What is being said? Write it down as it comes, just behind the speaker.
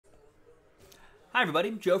Hi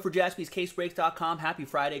everybody, Joe for JaspysCaseBreaks.com. Happy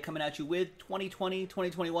Friday, coming at you with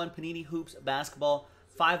 2020-2021 Panini Hoops Basketball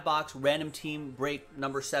 5-box random team break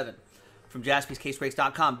number 7 from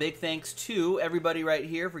JaspysCaseBreaks.com. Big thanks to everybody right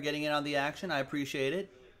here for getting in on the action. I appreciate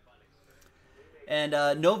it. And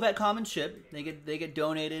no vet common ship. They get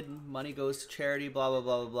donated. Money goes to charity. Blah blah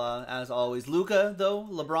blah blah blah. As always, Luka though,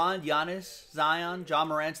 LeBron, Giannis, Zion, John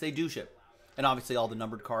Morant, they do ship. And obviously all the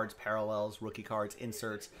numbered cards, parallels, rookie cards,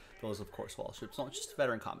 inserts, those of course will all ship. So it's just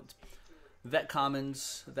veteran commons. Vet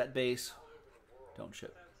commons, vet base, don't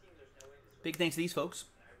ship. Big thanks to these folks.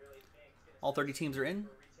 All 30 teams are in.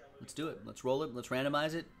 Let's do it. Let's roll it. Let's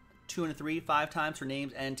randomize it. 2 and a 3, 5 times for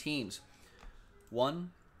names and teams.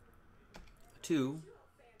 1, 2,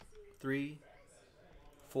 3,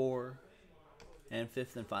 4, and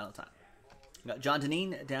 5th and final time. We got John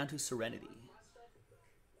Deneen down to Serenity.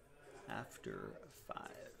 After 5.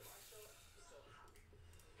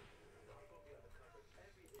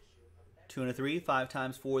 2 and a 3, 5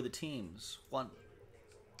 times for the teams. 1,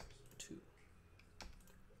 2.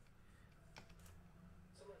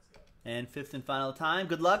 And 5th and final time.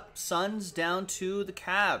 Good luck. Suns down to the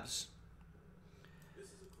Cavs.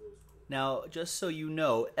 Now, just so you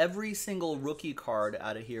know, every single rookie card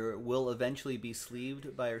out of here will eventually be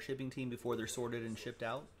sleeved by our shipping team before they're sorted and shipped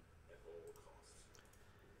out.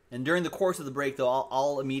 And during the course of the break, though,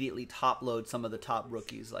 I'll immediately top load some of the top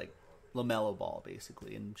rookies, like LaMelo Ball,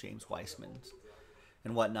 basically, and James Wiseman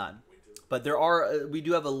and whatnot. But we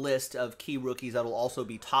do have a list of key rookies that will also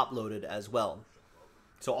be top loaded as well.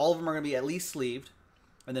 So all of them are going to be at least sleeved,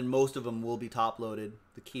 and then most of them will be top loaded,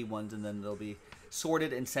 the key ones, and then they'll be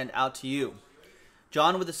sorted and sent out to you.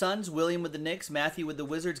 John with the Suns, William with the Knicks, Matthew with the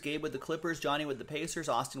Wizards, Gabe with the Clippers, Johnny with the Pacers,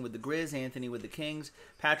 Austin with the Grizz, Anthony with the Kings,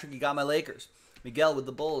 Patrick, you got my Lakers. Miguel with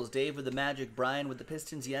the Bulls, Dave with the Magic, Brian with the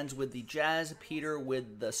Pistons, Jens with the Jazz, Peter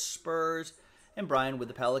with the Spurs, and Brian with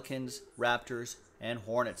the Pelicans, Raptors, and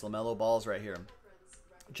Hornets. LaMelo Ball's right here.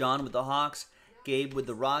 John with the Hawks, Gabe with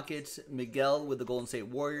the Rockets, Miguel with the Golden State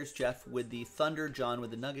Warriors, Jeff with the Thunder, John with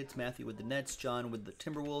the Nuggets, Matthew with the Nets, John with the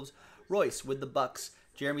Timberwolves, Royce with the Bucks,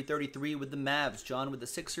 Jeremy 33 with the Mavs, John with the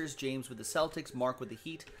Sixers, James with the Celtics, Mark with the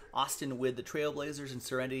Heat, Austin with the Trailblazers, and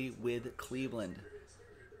Serenity with Cleveland.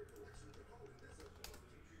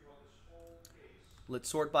 Let's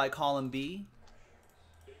sort by column B.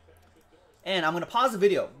 And I'm going to pause the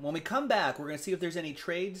video. When we come back, we're going to see if there's any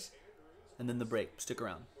trades and then the break. Stick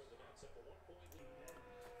around.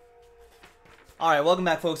 All right, welcome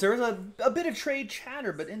back, folks. There was a bit of trade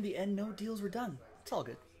chatter, but in the end, no deals were done. It's all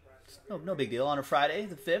good. It's no big deal. On a Friday,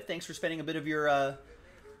 the 5th, thanks for spending a bit of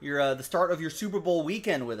the start of your Super Bowl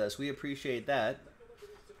weekend with us. We appreciate that.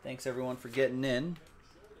 Thanks, everyone, for getting in.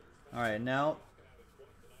 All right, now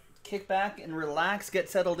kick back and relax, get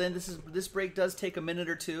settled in. This break does take a minute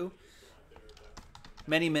or two.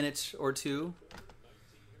 Many minutes or two.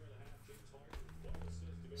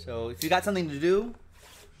 So if you got something to do,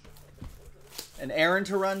 an errand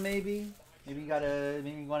to run maybe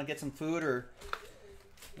you want to get some food or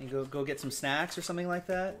go get some snacks or something like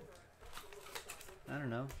that. I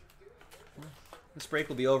don't know. This break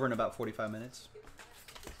will be over in about 45 minutes.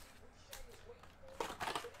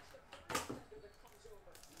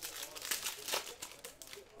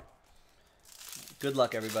 Good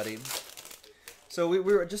luck, everybody. So we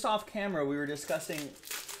were just off camera. We were discussing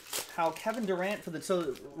how Kevin Durant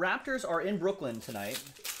Raptors are in Brooklyn tonight.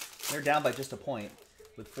 They're down by just a point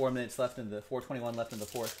with 4 minutes left in the 4:21 left in the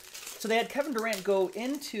fourth. So they had Kevin Durant go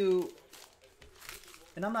into,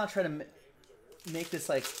 and I'm not trying to make this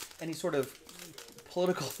like any sort of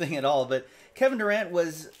political thing at all, but Kevin Durant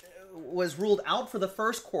was ruled out for the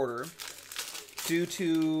first quarter due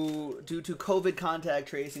to COVID contact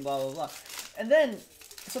tracing, blah blah blah. And then,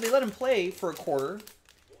 so they let him play for a quarter.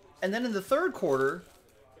 And then in the third quarter,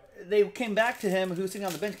 they came back to him, who was sitting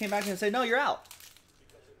on the bench, came back to him and said, no, you're out.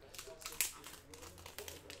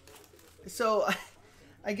 So,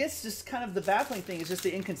 I guess just kind of the baffling thing is just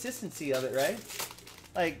the inconsistency of it, right?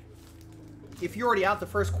 Like, if you're already out the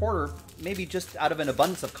first quarter, maybe just out of an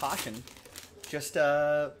abundance of caution, just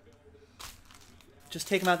take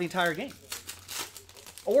him out the entire game.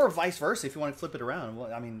 Or vice versa, if you want to flip it around.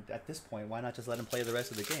 Well, I mean, at this point, why not just let him play the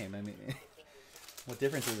rest of the game? I mean, what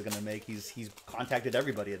difference is it going to make? He's contacted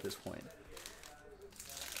everybody at this point.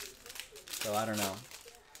 So, I don't know.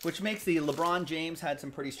 Which makes the LeBron James had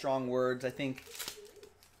some pretty strong words. I think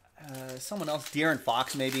someone else, De'Aaron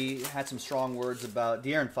Fox maybe, had some strong words about...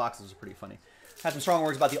 De'Aaron Fox was pretty funny. Had some strong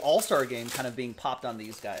words about the All-Star game kind of being popped on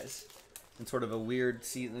these guys. In sort of a weird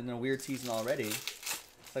season already.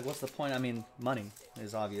 It's like, what's the point? I mean, money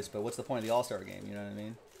is obvious, but what's the point of the All-Star game? You know what I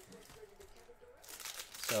mean?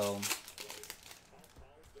 So,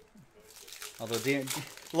 Although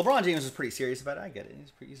LeBron James is pretty serious about it. I get it.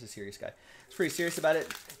 He's a serious guy. He's pretty serious about it.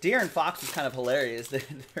 De'Aaron Fox was kind of hilarious.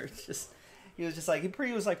 He was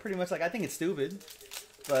pretty much like, I think it's stupid,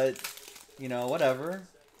 but you know, whatever.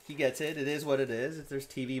 He gets it. It is what it is. If there's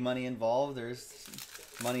TV money involved, there's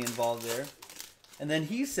money involved there. And then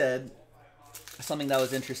he said something that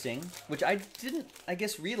was interesting, which I didn't, I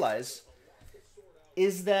guess, realize,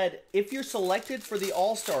 is that if you're selected for the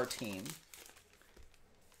All-Star team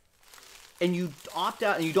and you opt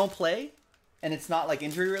out and you don't play, and it's not like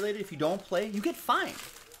injury related, if you don't play, you get fined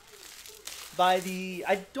by the,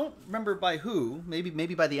 I don't remember by who,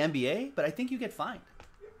 maybe by the NBA, but I think you get fined.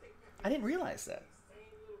 I didn't realize that.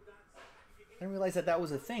 I didn't realize that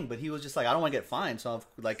was a thing, but he was just like, I don't want to get fined, so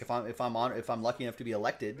if I'm lucky enough to be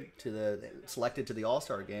selected to the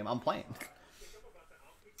All-Star game, I'm playing.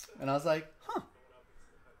 And I was like, huh,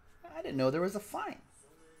 I didn't know there was a fine.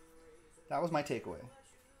 That was my takeaway.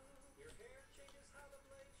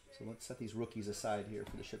 So let's set these rookies aside here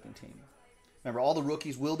for the shipping team. Remember, all the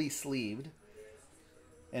rookies will be sleeved,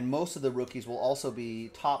 and most of the rookies will also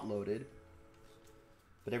be top-loaded.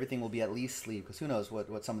 But everything will be at least sleeved, because who knows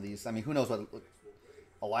what some of these... I mean, who knows what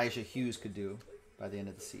Elijah Hughes could do by the end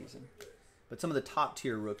of the season. But some of the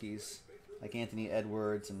top-tier rookies, like Anthony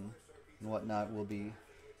Edwards and whatnot, will be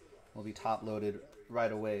top-loaded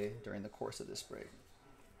right away during the course of this break.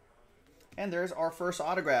 And there's our first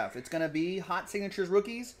autograph. It's going to be Hot Signatures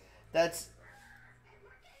rookies. That's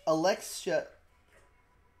Alexia?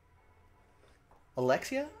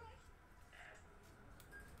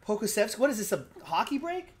 Pokusevski? What is this, a hockey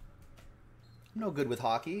break? I'm no good with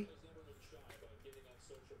hockey.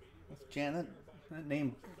 That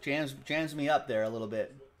name jams me up there a little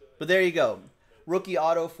bit. But there you go. Rookie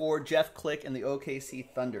auto for Jeff Click and the OKC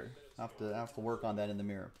Thunder. I have to work on that in the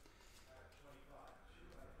mirror.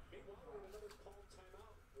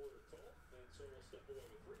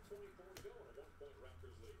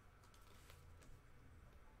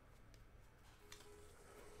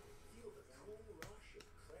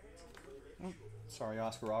 Sorry,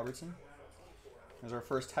 Oscar Robertson. There's our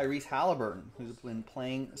first Tyrese Halliburton, who's been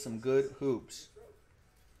playing some good hoops.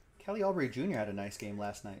 Kelly Oubre Jr. had a nice game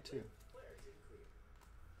last night, too.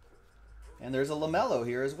 And there's a LaMelo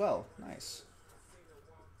here as well. Nice.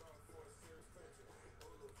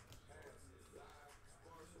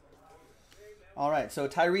 All right, so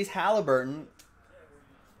Tyrese Halliburton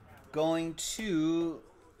going to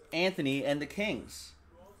Anthony and the Kings.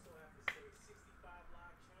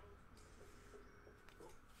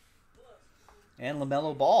 And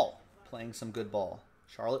LaMelo Ball playing some good ball.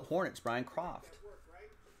 Charlotte Hornets, Brian Croft.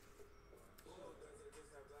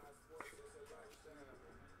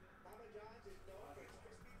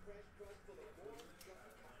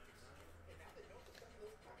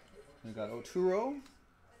 We got Oturo,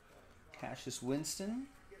 Cassius Winston.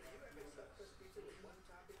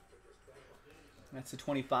 That's the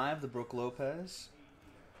 25, the Brook Lopez.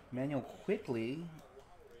 Emmanuel Quickley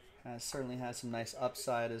certainly has some nice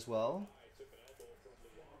upside as well.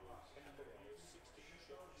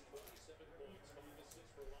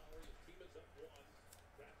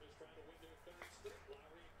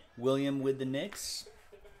 William with the Knicks.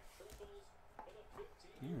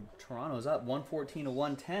 Toronto's up 114 to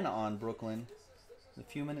 110 on Brooklyn. A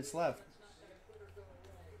few minutes left.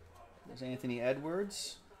 There's Anthony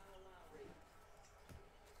Edwards.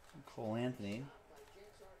 Cole Anthony.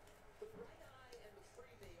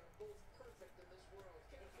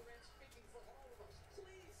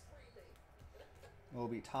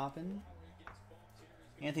 Obi Toppin.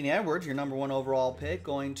 Anthony Edwards, your #1 overall pick,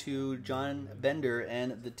 going to John Bender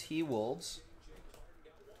and the T-Wolves.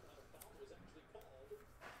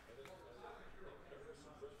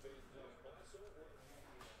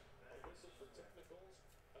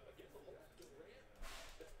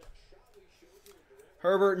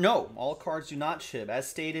 Herbert, no. All cards do not ship. As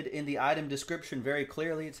stated in the item description very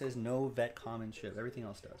clearly, it says no vet common ship. Everything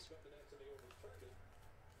else does.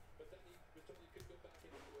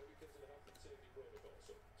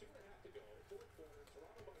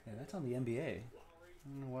 Yeah, that's on the NBA. I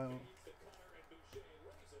don't know why.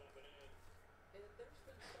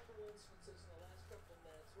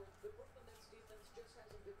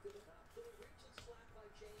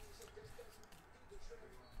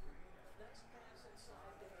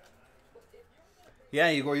 Yeah,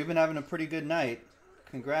 Igor, you've been having a pretty good night.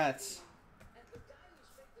 Congrats.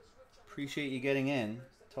 Appreciate you getting in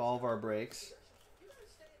to all of our breaks.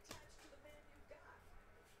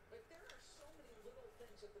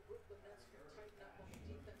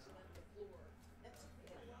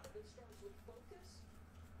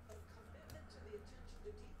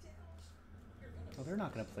 Well, they're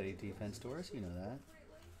not going to play defense, Doris. You know that.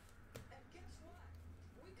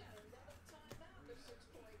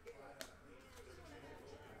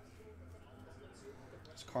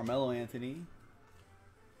 It's Carmelo Anthony.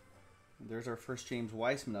 There's our first James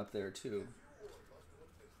Wiseman up there, too.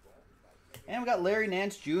 And we got Larry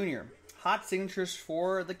Nance Jr. Hot signatures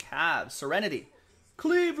for the Cavs. Serenity.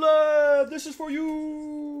 Cleveland, this is for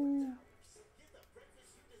you.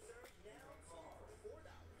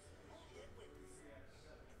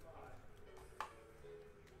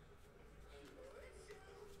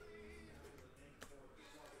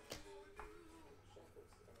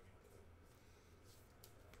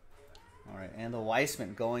 All right, and the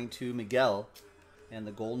Weissman going to Miguel and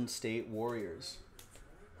the Golden State Warriors.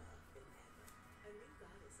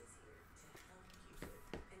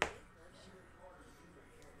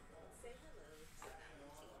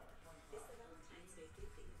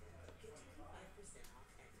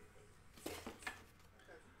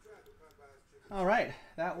 All right,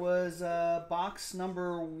 that was box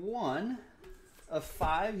number 1 of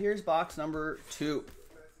 5. Here's box number 2.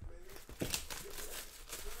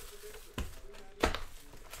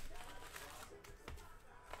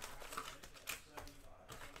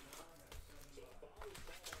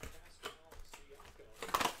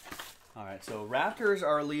 All right, so Raptors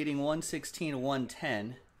are leading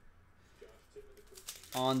 116-110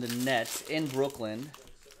 on the Nets in Brooklyn.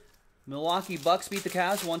 Milwaukee Bucks beat the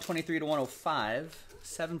Cavs 123-105.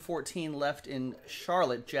 7:14 left in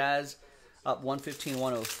Charlotte. Jazz up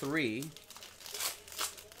 115-103.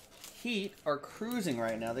 Heat are cruising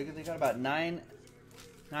right now. They got about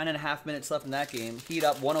 9.5 minutes left in that game. Heat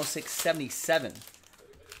up 106-77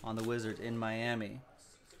 on the Wizards in Miami.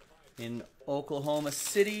 In Oklahoma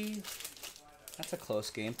City, that's a close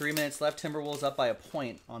game. 3 minutes left. Timberwolves up by a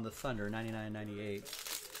point on the Thunder, 99-98.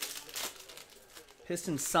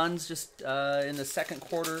 Pistons Suns just in the second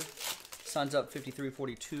quarter. Suns up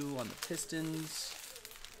 53-42 on the Pistons.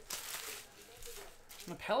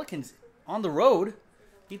 And the Pelicans on the road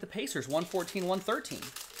beat the Pacers 114-113.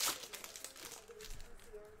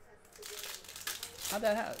 How'd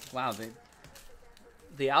that happen? Wow,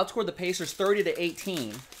 they outscored the Pacers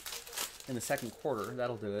 30-18 in the second quarter.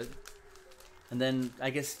 That'll do it. And then I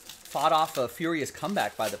guess fought off a furious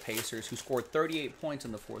comeback by the Pacers, who scored 38 points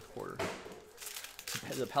in the fourth quarter.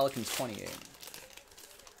 The Pelicans 28.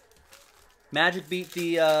 Magic beat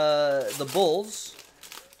the Bulls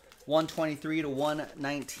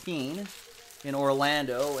 123-119 in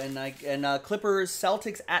Orlando, and Clippers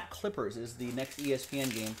Celtics at Clippers is the next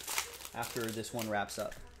ESPN game after this one wraps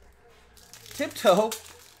up. Tiptoe,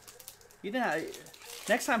 you didn't.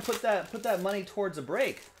 Next time, put that money towards a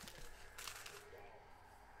break.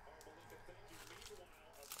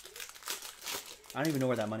 I don't even know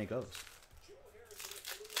where that money goes.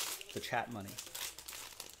 The chat money.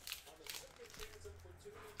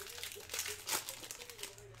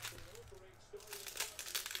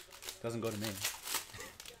 Doesn't go to me.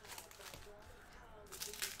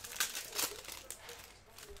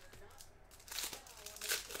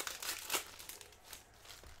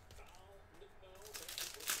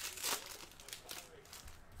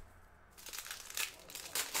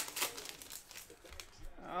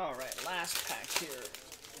 All right, last pack here.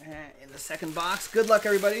 In the second box. Good luck,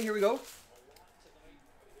 everybody. Here we go.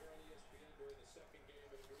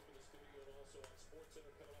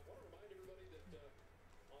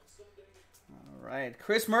 All right.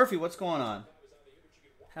 Chris Murphy, what's going on?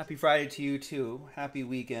 Happy Friday to you, too. Happy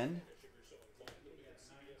weekend.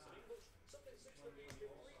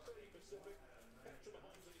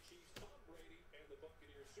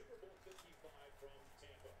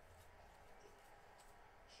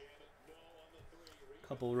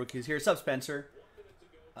 Couple rookies here. What's up, Spencer?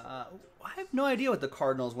 I have no idea what the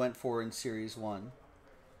Cardinals went for in Series 1.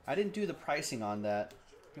 I didn't do the pricing on that.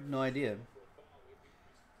 I have no idea.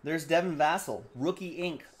 There's Devin Vassell. Rookie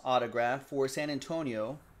ink autograph for San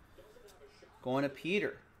Antonio. Going to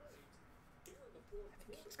Peter. I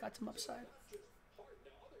think he's got some upside.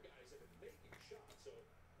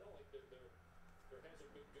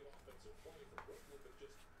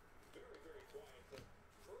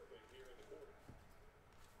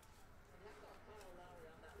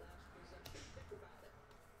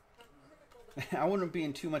 I wouldn't be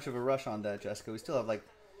in too much of a rush on that, Jessica. We still have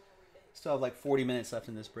like 40 minutes left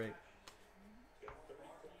in this break.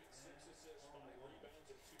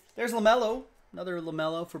 There's LaMelo. Another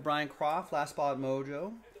LaMelo for Brian Croft. Last spot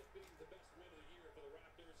mojo.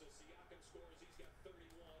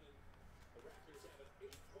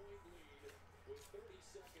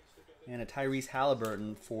 And a Tyrese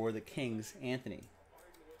Halliburton for the Kings, Anthony.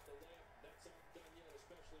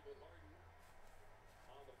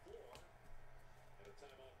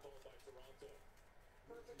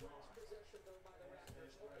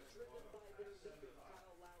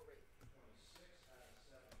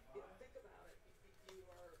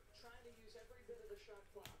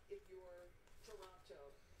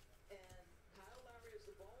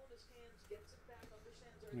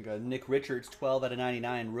 We got Nick Richards, 12 out of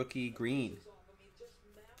 99, rookie green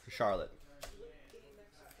for Charlotte.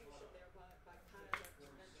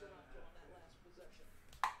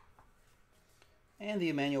 And the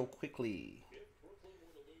Emmanuel Quickly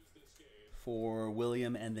for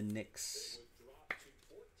William and the Knicks.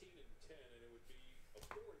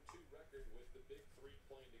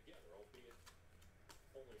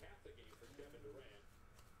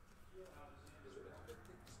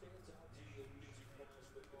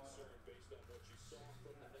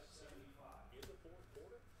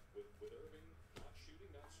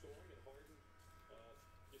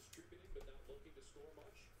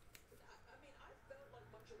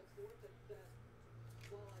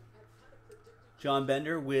 John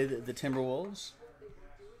Bender with the Timberwolves.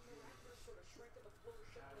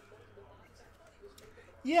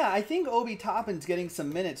 Yeah, I think Obi Toppin's getting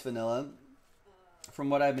some minutes, Vanilla, from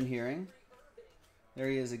what I've been hearing. There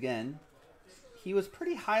he is again. He was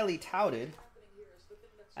pretty highly touted.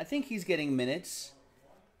 I think he's getting minutes.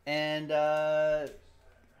 And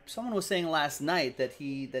someone was saying last night that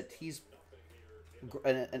he's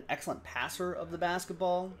an excellent passer of the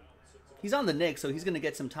basketball. He's on the Knicks, so he's going to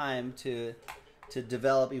get some time to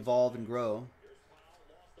develop, evolve, and grow.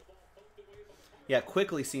 Yeah,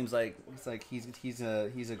 Quickly seems like he's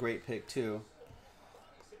a great pick too.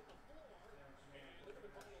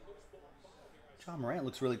 John Morant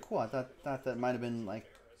looks really cool. I thought that might have been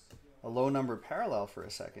like a low number parallel for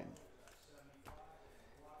a second.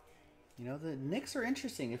 You know, the Knicks are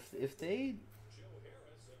interesting. If they've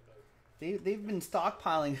been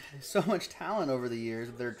stockpiling so much talent over the years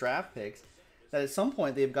of their draft picks that at some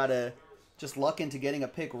point they've got to just luck into getting a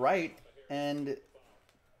pick right, and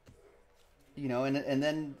you know, and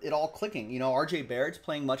then it all clicking. You know, RJ Barrett's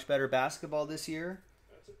playing much better basketball this year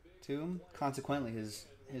too. Consequently,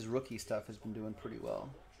 his rookie stuff has been doing pretty well.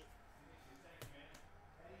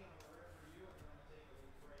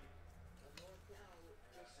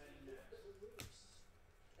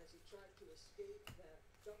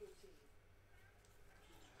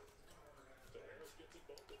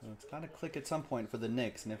 So it's got to click at some point for the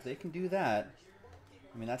Knicks, and if they can do that,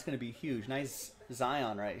 I mean, that's going to be huge. Nice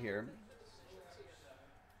Zion right here.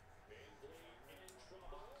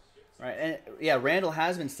 Right, and yeah, Randall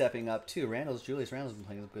has been stepping up too. Julius Randall's been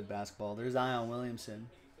playing good basketball. There's Zion Williamson.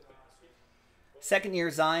 Second year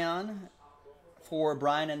Zion for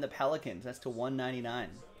Brian and the Pelicans. That's to 199.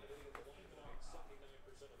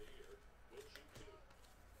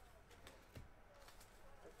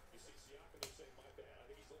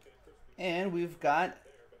 And we've got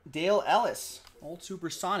Dale Ellis, old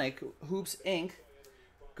Supersonic, Hoops Inc.,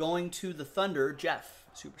 going to the Thunder. Jeff,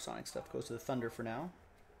 Supersonic stuff goes to the Thunder for now.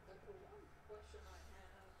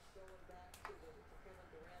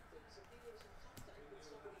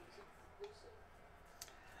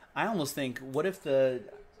 I almost think, what if I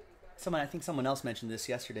think someone else mentioned this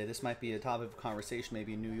yesterday. This might be a topic of conversation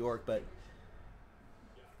maybe in New York, but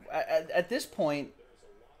at this point,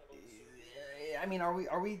 I mean, are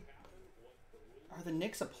the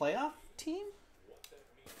Knicks a playoff team?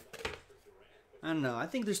 I don't know. I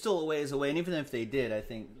think they're still a ways away, and even if they did, I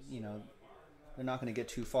think, you know, they're not going to get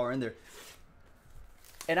too far in there.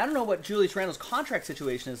 And I don't know what Julius Randle's contract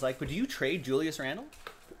situation is like, but do you trade Julius Randle?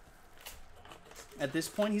 At this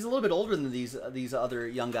point, he's a little bit older than these other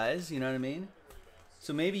young guys, you know what I mean?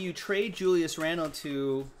 So maybe you trade Julius Randle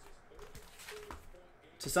to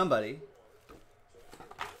somebody,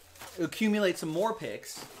 accumulate some more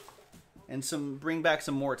picks, and bring back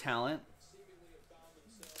some more talent.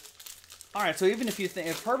 All right, so even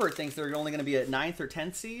if Herbert thinks they're only going to be at 9th or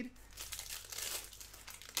 10th seed,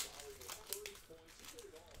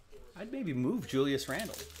 I'd maybe move Julius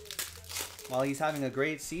Randle while he's having a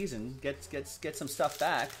great season. Get some stuff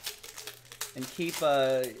back and keep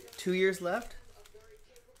 2 years left.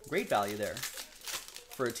 Great value there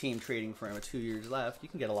for a team trading for him with 2 years left. You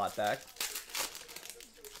can get a lot back.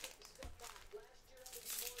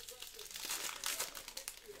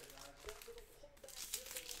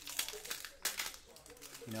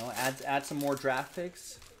 You know, add some more draft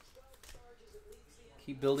picks.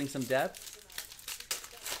 Keep building some depth.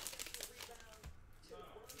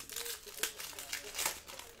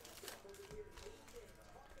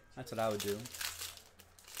 That's what I would do.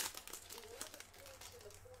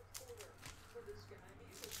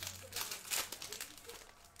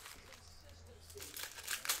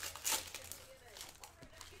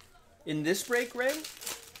 In this break, Ray,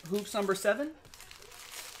 hoops number 7.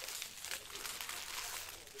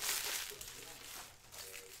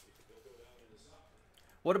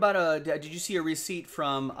 What about did you see a receipt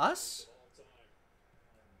from us?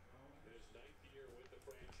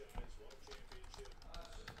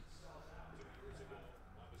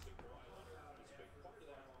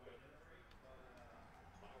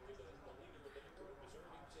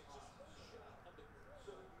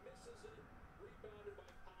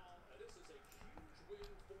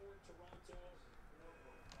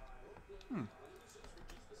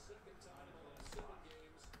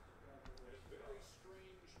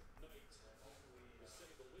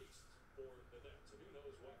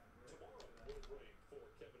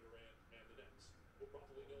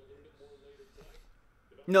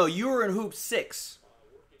 No, you were in hoop 6,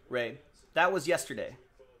 Ray. That was yesterday.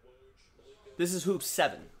 This is hoop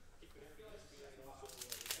 7.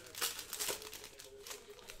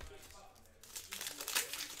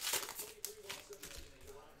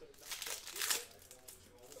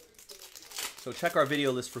 So check our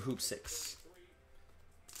video list for hoop 6.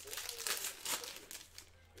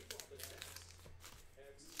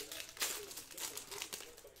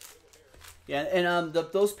 Yeah, and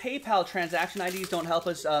those PayPal transaction IDs don't help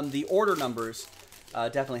us. The order numbers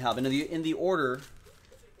definitely help. And in the order,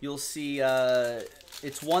 you'll see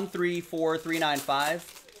it's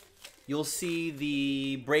 134395. You'll see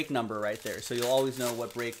the break number right there, so you'll always know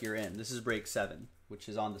what break you're in. This is break 7, which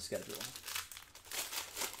is on the schedule.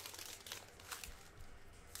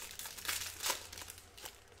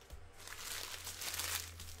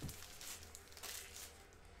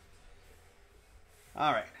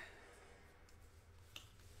 All right.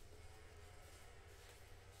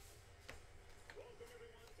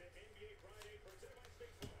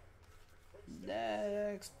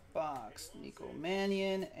 Next box, Nico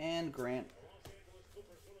Mannion and Grant.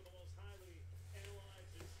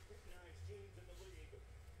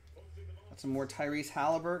 Got some more Tyrese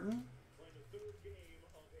Halliburton.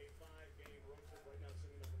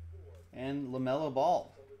 And LaMelo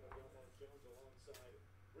Ball.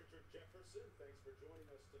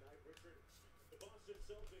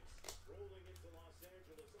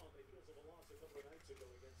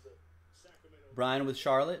 Brian with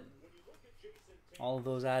Charlotte. All of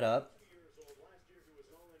those add up.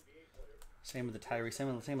 Same with the Tyrese.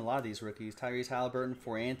 Same with a lot of these rookies. Tyrese Halliburton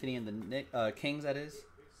for Anthony and the Kings, that is.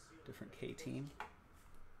 Different K team.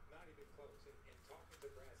 Not even close. And talking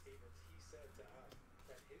to Brad Stevens, he said to us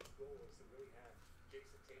that his goal is to really have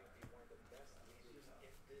Jason Tatum be one of the best leaders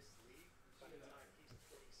in this league by the time he's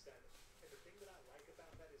 27. And the thing that I like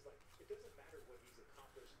about that is, like, it doesn't matter what he's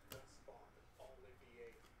accomplished thus far.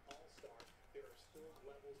 All-NBA, All-Star. There are still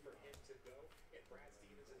levels for him to go. And Brad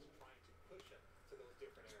Stevens is trying to push him to those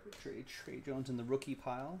different areas. Trey Jones in the rookie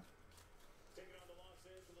pile. Taking on the Los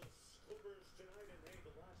Angeles Clippers tonight, and hey,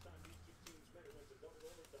 the last time these two teams met, it went to double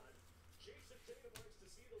overtime. Jason Tatum likes to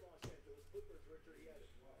see the Los Angeles Clippers, Richard. He had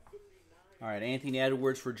 39. All right, Anthony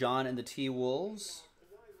Edwards for John and the T-Wolves.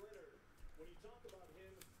 Kawhi Leonard, when you talk about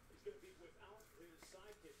him, he's going to be without his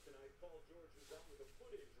sidekick tonight. Paul George is out with a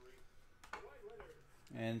foot injury. Kawhi Leonard.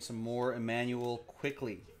 And some more Emmanuel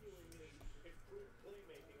Quickly. Improved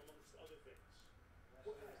playmaking, amongst other things.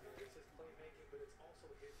 Well, it's not just his playmaking, but it's also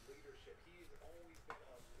his leadership. He's always been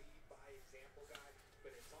a lead by example guy,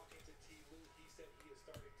 but in talking to T. Lue, he said he is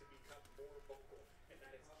starting to become more vocal, and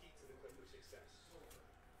that is key to the Clippers' success.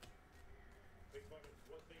 Big part of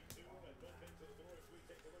what they do and both ends of the floor as we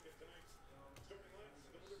take a look at tonight's starting lineups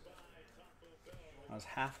delivered by Taco Bell. I was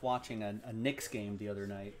half watching a Knicks game the other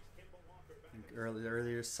night.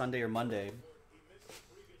 Earlier Sunday or Monday.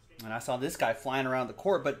 And I saw this guy flying around the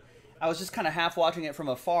court, but I was just kind of half watching it from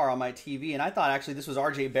afar on my TV, and I thought actually this was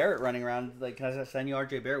R.J. Barrett running around. Like, as I knew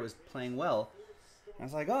R.J. Barrett was playing well. And I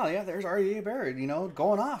was like, oh, yeah, there's R.J. Barrett, you know,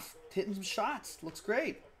 going off, hitting some shots. Looks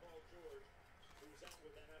great.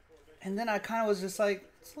 And then I kind of was just like,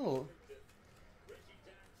 it's a little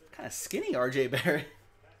kind of skinny R.J. Barrett.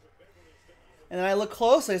 And then I look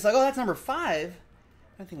closely. It's like, oh, that's number 5.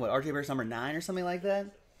 I think, what, R.J. Barrett's number 9 or something like that?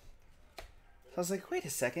 So I was like, wait a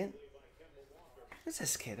second. Who's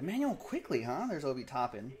this kid? Emmanuel Quickly, huh? There's Obi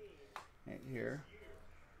Toppin right here.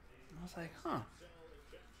 I was like, huh.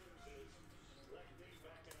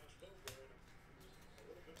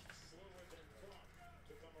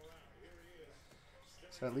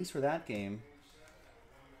 So at least for that game,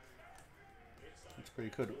 that's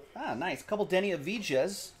pretty good. Ah, nice. Couple Denny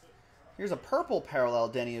Avdijas. Here's a purple parallel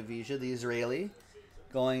Denny Avdija, the Israeli,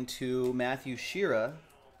 going to Matthew Shira.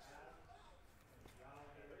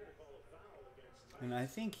 And I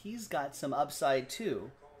think he's got some upside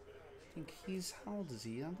too. I think he's, how old is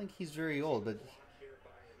he? I don't think he's very old, but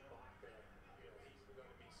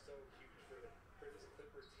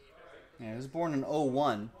yeah, he was born in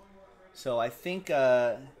 '01. So I think he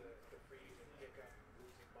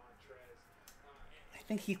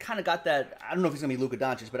kind of got that. I don't know if he's gonna be Luka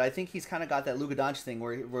Doncic, but I think he's kind of got that Luka Doncic thing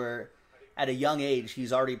where at a young age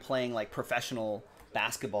he's already playing like professional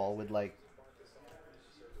basketball with like,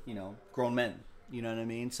 you know, grown men. You know what I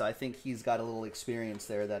mean? So I think he's got a little experience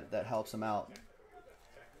there that helps him out.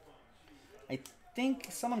 I think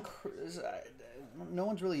no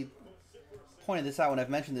one's really pointed this out when I've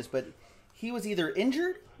mentioned this, but he was either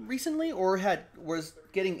injured recently or was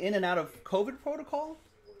getting in and out of COVID protocol.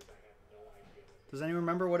 Does anyone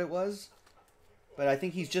remember what it was? But I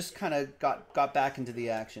think he's just kind of got back into the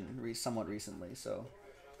action somewhat recently. So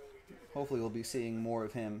hopefully we'll be seeing more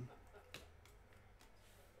of him.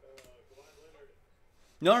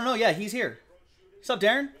 No. Yeah, he's here. What's up,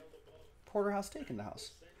 Darren? Porterhouse Steak in the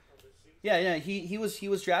house. Yeah. He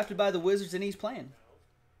was drafted by the Wizards and he's playing.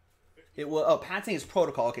 Passing his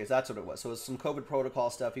protocol. Okay, so that's what it was. So it was some COVID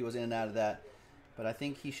protocol stuff. He was in and out of that. But I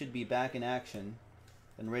think he should be back in action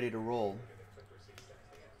and ready to roll.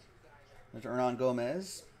 There's Hernan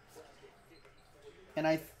Gomez. And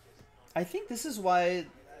I think this is why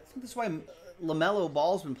LaMelo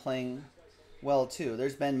Ball's been playing well too.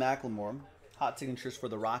 There's Ben McLemore. Hot signatures for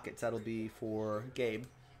the Rockets. That'll be for Gabe.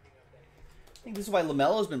 I think this is why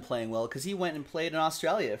LaMelo's been playing well, because he went and played in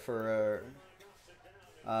Australia for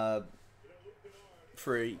a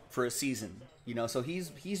season. You know, so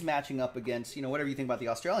he's matching up against, you know, whatever you think about the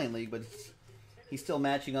Australian league, but he's still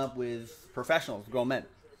matching up with professionals, grown men.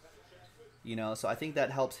 You know, so I think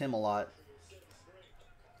that helps him a lot,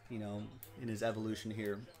 you know, in his evolution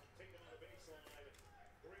here.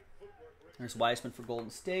 There's Weissman for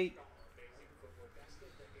Golden State.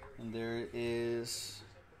 And there is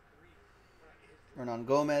Hernan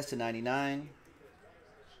Gomez to 99.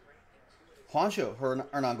 Juancho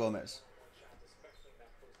Hernan Gomez.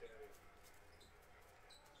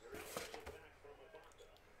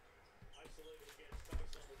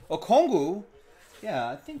 Okongwu. Yeah,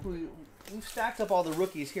 I think we've stacked up all the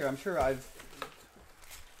rookies here. I'm sure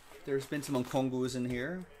there's been some Okongwus in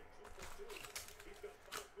here.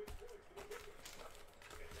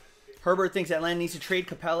 Herbert thinks Atlanta needs to trade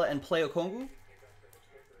Capella and play Okongwu.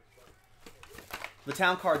 The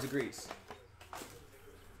Town Cards agrees.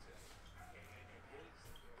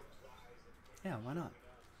 Yeah, why not?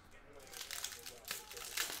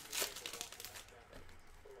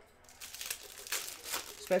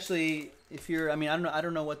 Especially if you're, I mean, I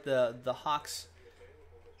don't know what the Hawks,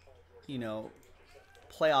 you know,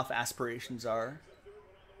 playoff aspirations are.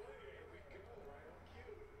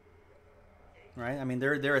 Right? I mean,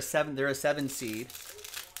 they're a 7 seed.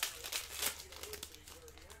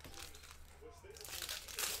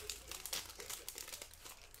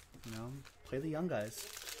 You know, play the young guys.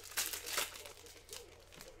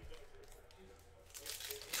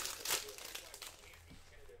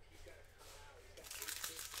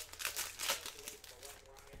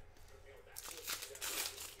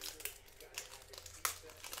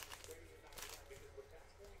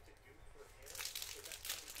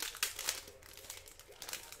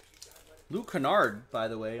 Luke Kennard, by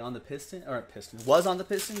the way, on the was on the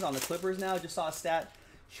Pistons, on the Clippers now. Just saw a stat,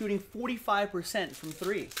 shooting 45% from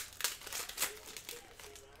three.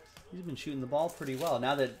 He's been shooting the ball pretty well.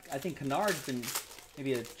 Now that I think Kennard's been,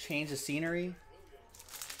 maybe a change of scenery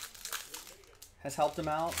has helped him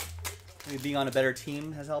out. Maybe being on a better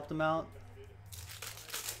team has helped him out.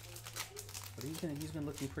 But he's been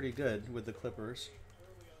looking pretty good with the Clippers.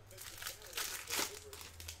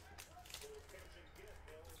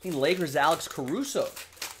 I think Lakers' Alex Caruso,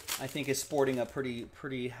 I think, is sporting a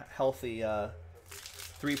pretty healthy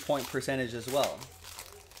three-point percentage as well.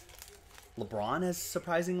 LeBron has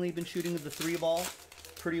surprisingly been shooting the three ball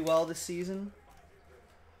pretty well this season,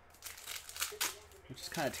 which is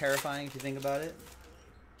kind of terrifying if you think about it.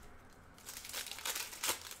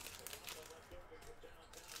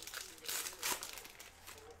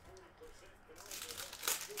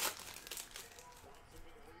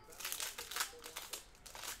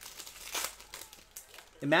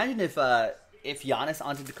 Imagine if Giannis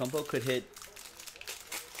Antetokounmpo could hit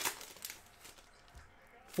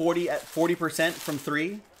 40% from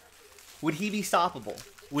three. Would he be stoppable?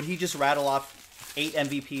 Would he just rattle off 8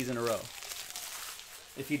 MVPs in a row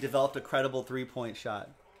if he developed a credible three-point shot?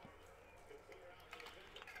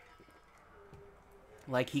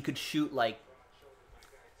 Like he could shoot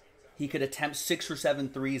he could attempt 6 or 7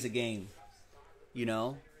 threes a game, you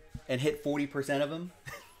know, and hit 40% of them.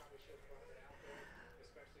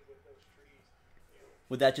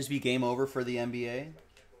 Would that just be game over for the NBA?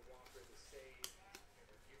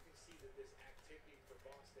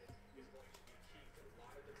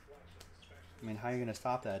 I mean, how are you going to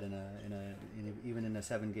stop that even in a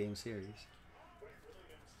 7-game series?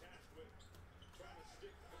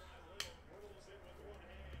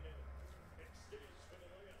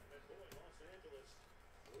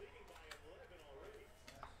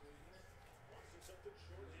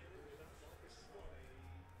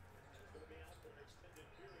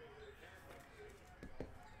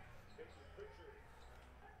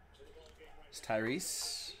 It's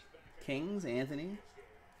Tyrese, Kings, Anthony.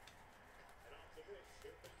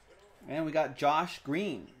 And we got Josh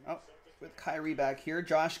Green. Oh, with Kyrie back here.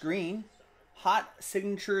 Josh Green. Hot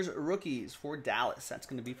signatures rookies for Dallas. That's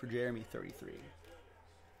going to be for Jeremy, 33.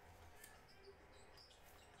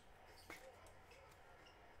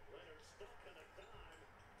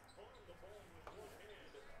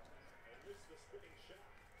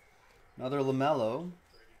 Another LaMelo.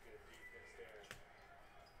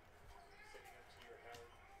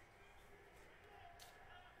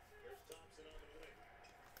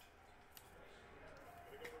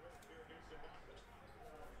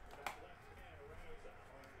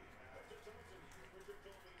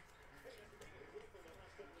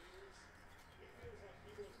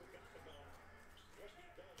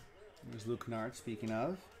 There's Luke Kennard, speaking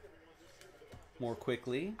of. More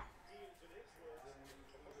quickly.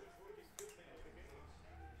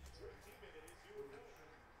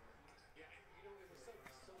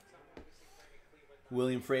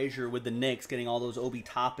 William Frazier with the Knicks, getting all those Obi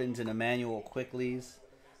Toppins and Emmanuel Quickleys.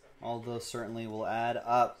 All those certainly will add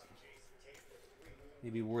up.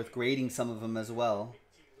 Maybe worth grading some of them as well.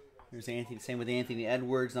 There's Anthony. Same with Anthony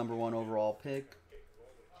Edwards, #1 overall pick.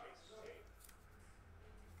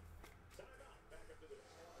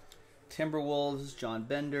 Timberwolves, John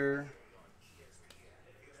Bender.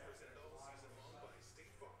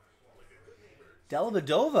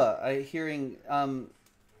 Dellavedova, I'm hearing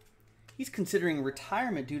he's considering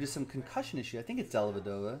retirement due to some concussion issue. I think it's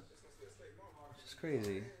Dellavedova, which is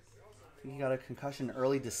crazy. I think he got a concussion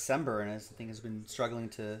early December, and I think has been struggling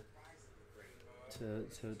to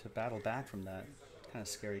battle back from that. It's kind of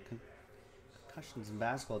scary. Concussions in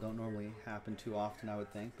basketball don't normally happen too often, I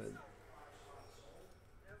would think, but.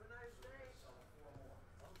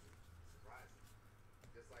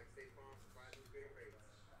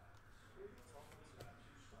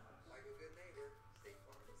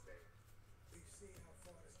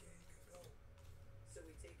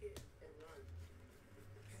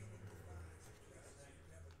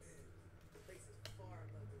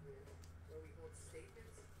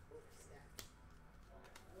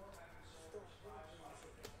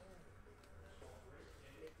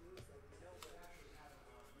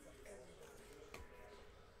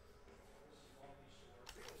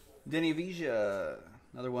 Denny Avija,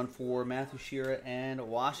 another one for Matthew Shearer and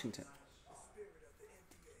Washington.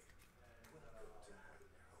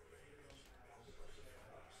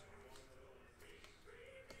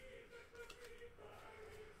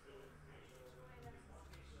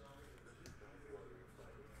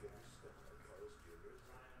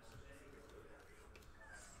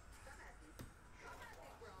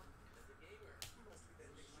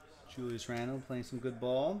 Julius Randle playing some good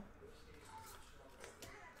ball.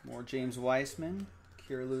 More James Wiseman,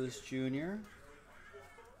 Kira Lewis Jr.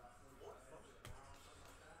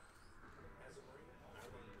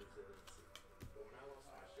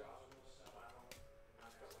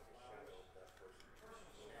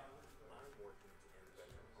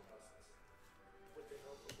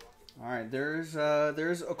 All right, there's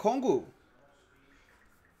Okongwu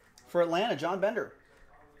for Atlanta, John Bender.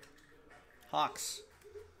 Hawks.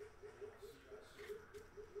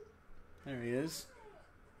 There he is.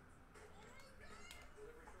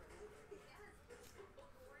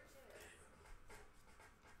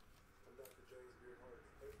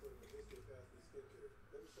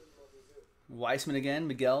 Weissman again,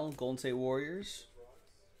 Miguel, Golden State Warriors.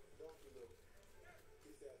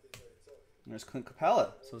 And there's Clint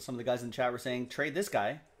Capella. So some of the guys in the chat were saying, trade this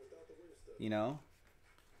guy, you know,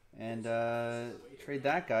 and trade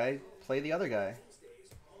that guy, play the other guy.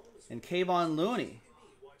 And Kayvon Looney.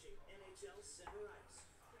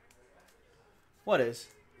 What is?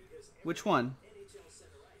 Which one?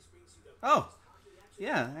 Oh,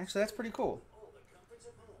 yeah, actually that's pretty cool.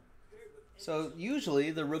 So usually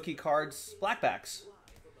the rookie cards blackbacks,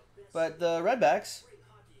 but the redbacks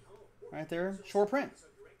right there, short print.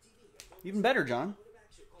 Even better, John.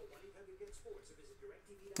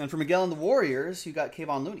 And for Miguel and the Warriors, you got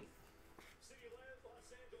Kayvon Looney.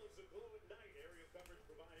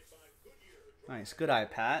 Nice, good eye,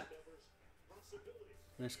 Pat.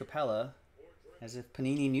 there's Capella, as if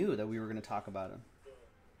Panini knew that we were going to talk about him.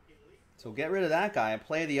 So get rid of that guy and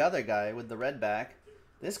play the other guy with the red back.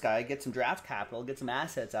 This guy, get some draft capital, get some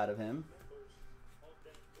assets out of him.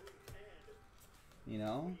 You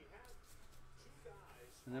know?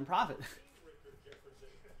 And then profit.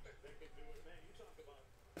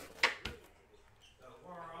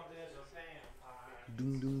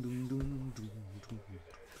 Doom, doom, doom, doom, doom, doom.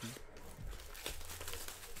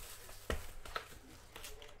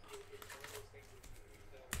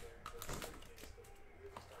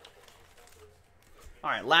 All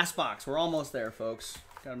right, last box. We're almost there, folks.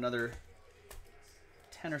 Got another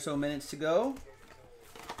 10 or so minutes to go.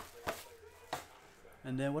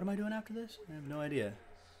 And then what am I doing after this? I have no idea.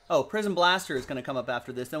 Oh, Prism Blaster is going to come up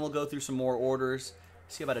after this. Then we'll go through some more orders.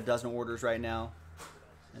 See about a dozen orders right now.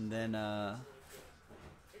 And then,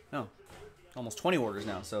 no, almost 20 orders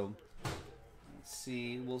now. So let's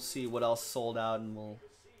see. We'll see what else sold out, and we'll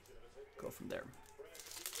go from there.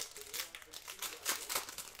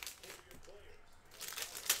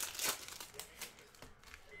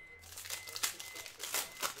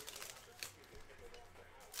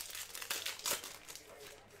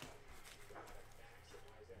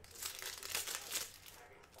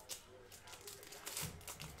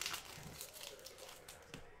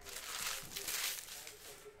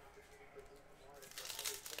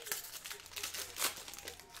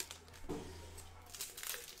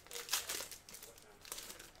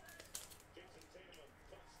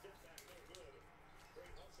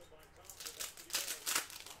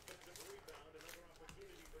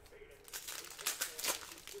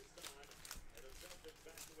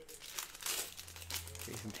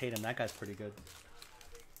 Jason Tatum, that guy's pretty good.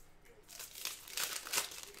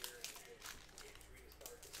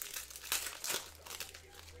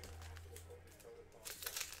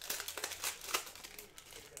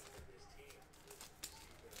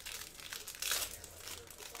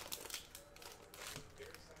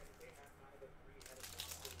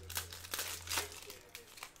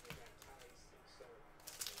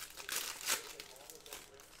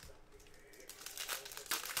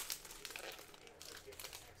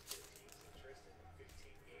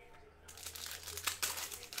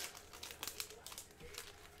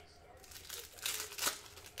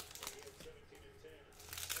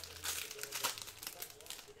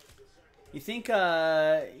 You think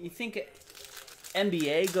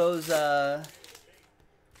NBA goes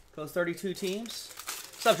 32 teams?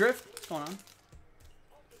 What's up, Drift? What's going on?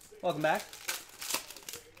 Welcome back.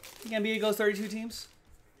 Think NBA goes 32 teams?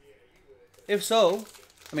 If so,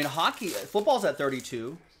 I mean, football's at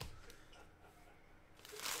 32.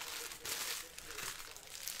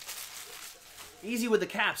 Easy with the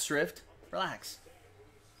caps, Drift. Relax.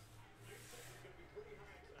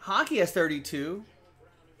 Hockey has 32.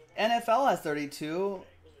 NFL has 32.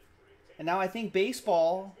 And now I think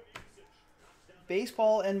baseball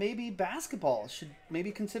and maybe basketball should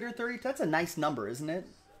maybe consider 30. That's a nice number, isn't it?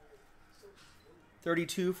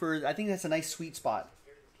 32 for, I think that's a nice sweet spot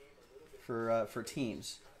for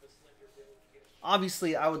teams.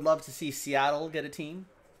 Obviously, I would love to see Seattle get a team.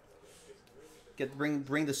 Bring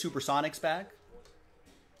the Supersonics back.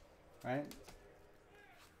 Right?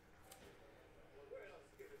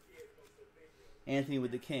 Anthony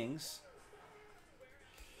with the Kings.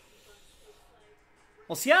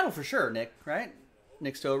 Well, Seattle for sure, Nick, right?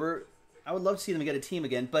 Nick Stover. I would love to see them get a team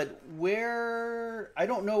again, but where? I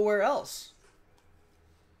don't know where else.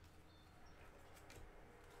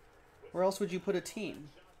 Where else would you put a team?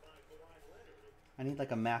 I need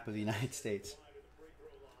like a map of the United States.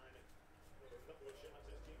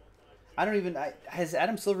 I don't even. Has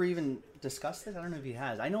Adam Silver even discussed this? I don't know if he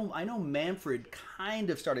has. I know Manfred kind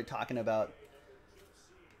of started talking about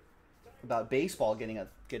baseball getting a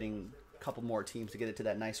couple more teams to get it to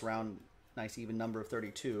that nice round, nice even number of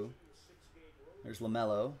 32. There's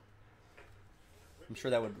LaMelo. I'm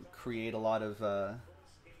sure that would create a lot of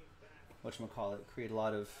whatchamacallit, create a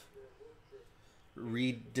lot of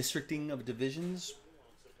redistricting of divisions.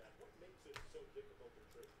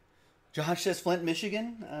 Josh says Flint,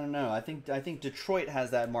 Michigan. I don't know. I think Detroit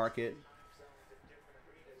has that market.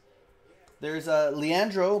 There's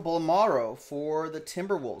Leandro Bolmaro for the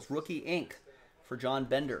Timberwolves, rookie ink for John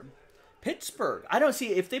Bender. Pittsburgh. I don't see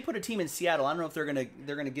if they put a team in Seattle. I don't know if they're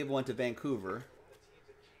gonna give one to Vancouver.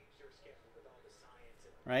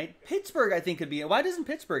 Right? Pittsburgh, I think, could be. Why doesn't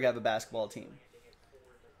Pittsburgh have a basketball team?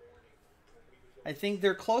 I think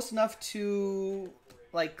they're close enough to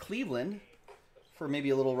like Cleveland for maybe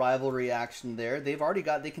a little rivalry action there. They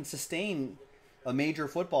can sustain a major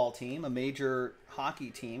football team, a major hockey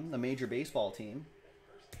team, a major baseball team.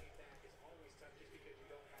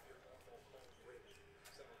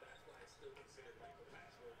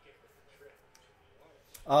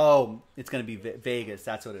 Oh, it's going to be Vegas.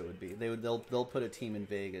 That's what it would be. They'll put a team in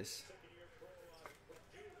Vegas.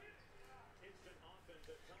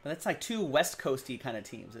 But that's like two West Coasty kind of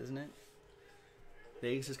teams, isn't it?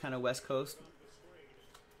 Vegas is kind of West Coast.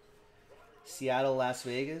 Seattle, Las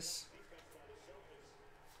Vegas.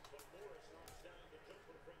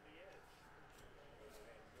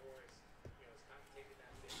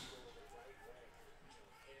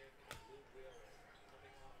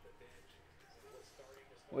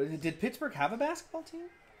 Did Pittsburgh have a basketball team?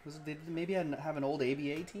 Did maybe have an old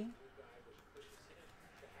ABA team?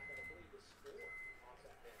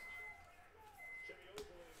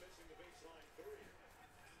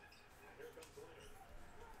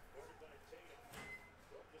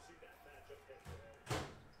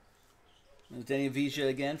 There's Danny Avdija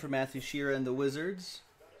again for Matthew Shearer and the Wizards.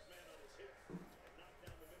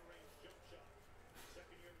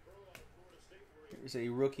 Here's a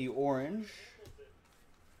rookie orange.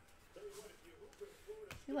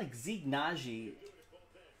 I feel like Zeke Naji.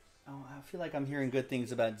 Oh, I feel like I'm hearing good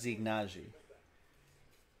things about Zeke Naji.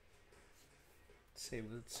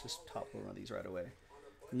 Let's just top one of these right away.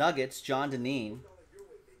 Nuggets, John Deneen.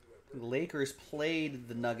 The Lakers played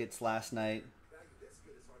the Nuggets last night.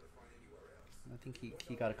 I think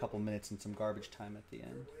he got a couple minutes and some garbage time at the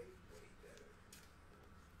end.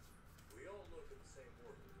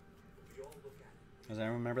 Does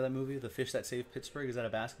anyone remember that movie, The Fish That Saved Pittsburgh? Is that a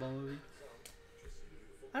basketball movie?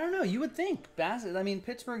 I don't know. You would think. I mean,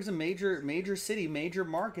 Pittsburgh's a major city, major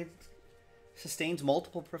market. Sustains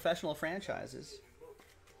multiple professional franchises.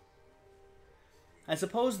 I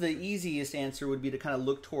suppose the easiest answer would be to kind of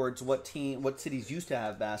look towards what cities used to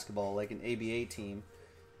have basketball, like an ABA team.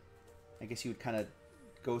 I guess you would kind of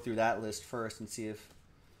go through that list first and see if,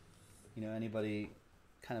 anybody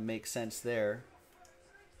kind of makes sense there.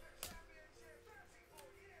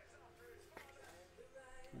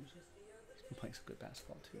 He's been playing some good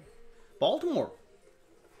basketball too. Baltimore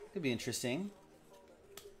could be interesting.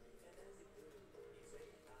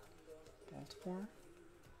 Baltimore.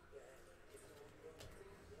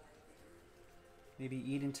 Maybe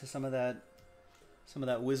eat into some of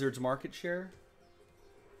that Wizards market share.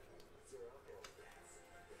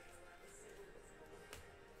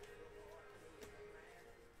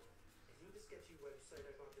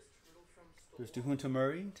 There's DeJounte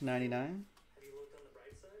Murray to 99.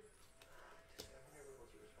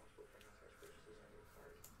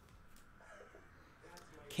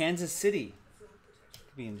 Kansas City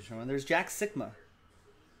could be interesting. There's Jack Sikma.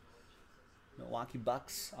 Milwaukee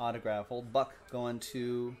Bucks autograph. Old Buck going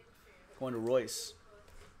to Royce.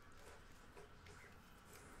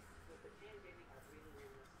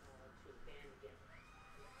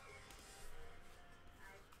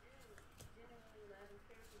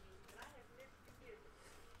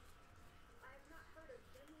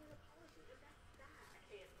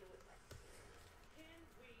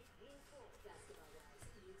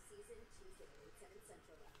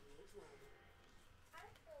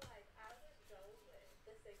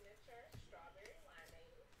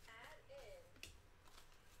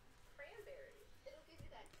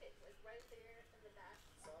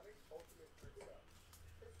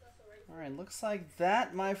 All right, looks like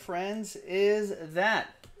that, my friends, is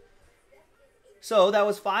that. So that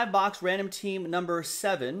was 5-box random team number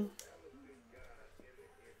 7.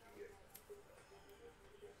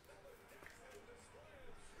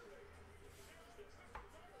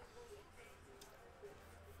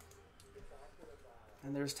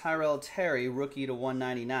 And there's Tyrell Terry, rookie to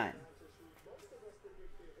 199.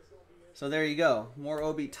 So there you go. More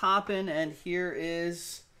Obi Toppin, and here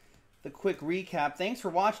is the quick recap. Thanks for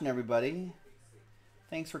watching, everybody.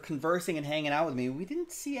 Thanks for conversing and hanging out with me. We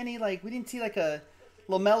didn't see like a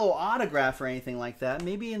LaMelo autograph or anything like that.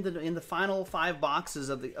 Maybe in the final 5 boxes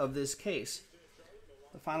of this case.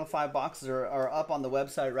 The final 5 boxes are up on the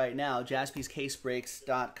website right now,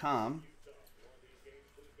 jaspyscasebreaks.com.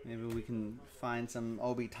 Maybe we can find some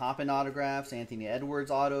Obi Toppin autographs, Anthony Edwards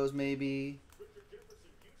autos maybe.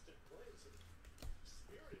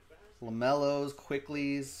 LaMelos,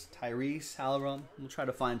 Quicklies, Tyrese, Halliburton. We'll try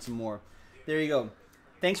to find some more. There you go.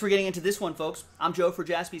 Thanks for getting into this one, folks. I'm Joe for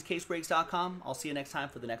jaspyscasebreaks.com. I'll see you next time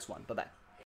for the next one. Bye-bye.